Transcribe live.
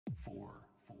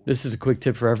This is a quick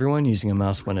tip for everyone using a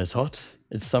mouse when it's hot.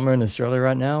 It's summer in Australia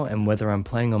right now, and whether I'm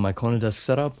playing on my corner desk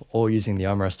setup or using the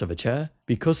armrest of a chair,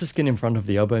 because the skin in front of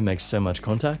the elbow makes so much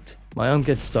contact, my arm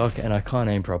gets stuck and I can't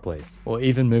aim properly, or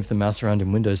even move the mouse around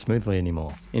in Windows smoothly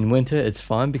anymore. In winter it's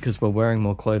fine because we're wearing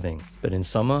more clothing, but in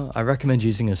summer I recommend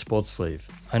using a sports sleeve.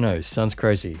 I know, sounds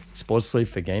crazy. Sports sleeve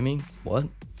for gaming? What?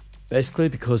 Basically,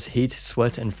 because heat,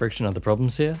 sweat, and friction are the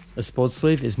problems here, a sports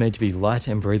sleeve is made to be light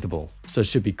and breathable, so it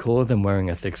should be cooler than wearing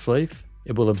a thick sleeve.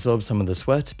 It will absorb some of the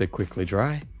sweat but quickly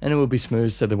dry, and it will be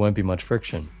smooth so there won't be much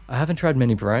friction. I haven't tried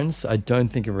many brands, I don't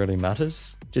think it really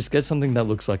matters. Just get something that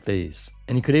looks like these.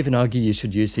 And you could even argue you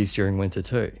should use these during winter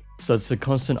too, so it's the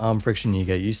constant arm friction you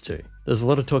get used to. There's a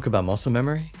lot of talk about muscle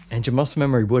memory, and your muscle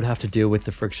memory would have to deal with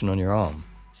the friction on your arm.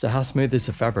 So how smooth is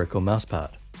the fabric or mouse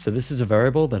pad? So this is a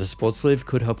variable that a sports sleeve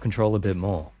could help control a bit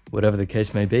more. Whatever the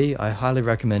case may be, I highly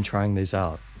recommend trying these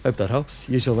out. Hope that helps.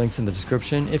 Use your links in the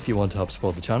description if you want to help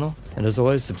support the channel. And as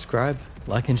always, subscribe,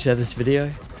 like and share this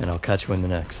video, and I'll catch you in the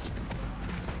next.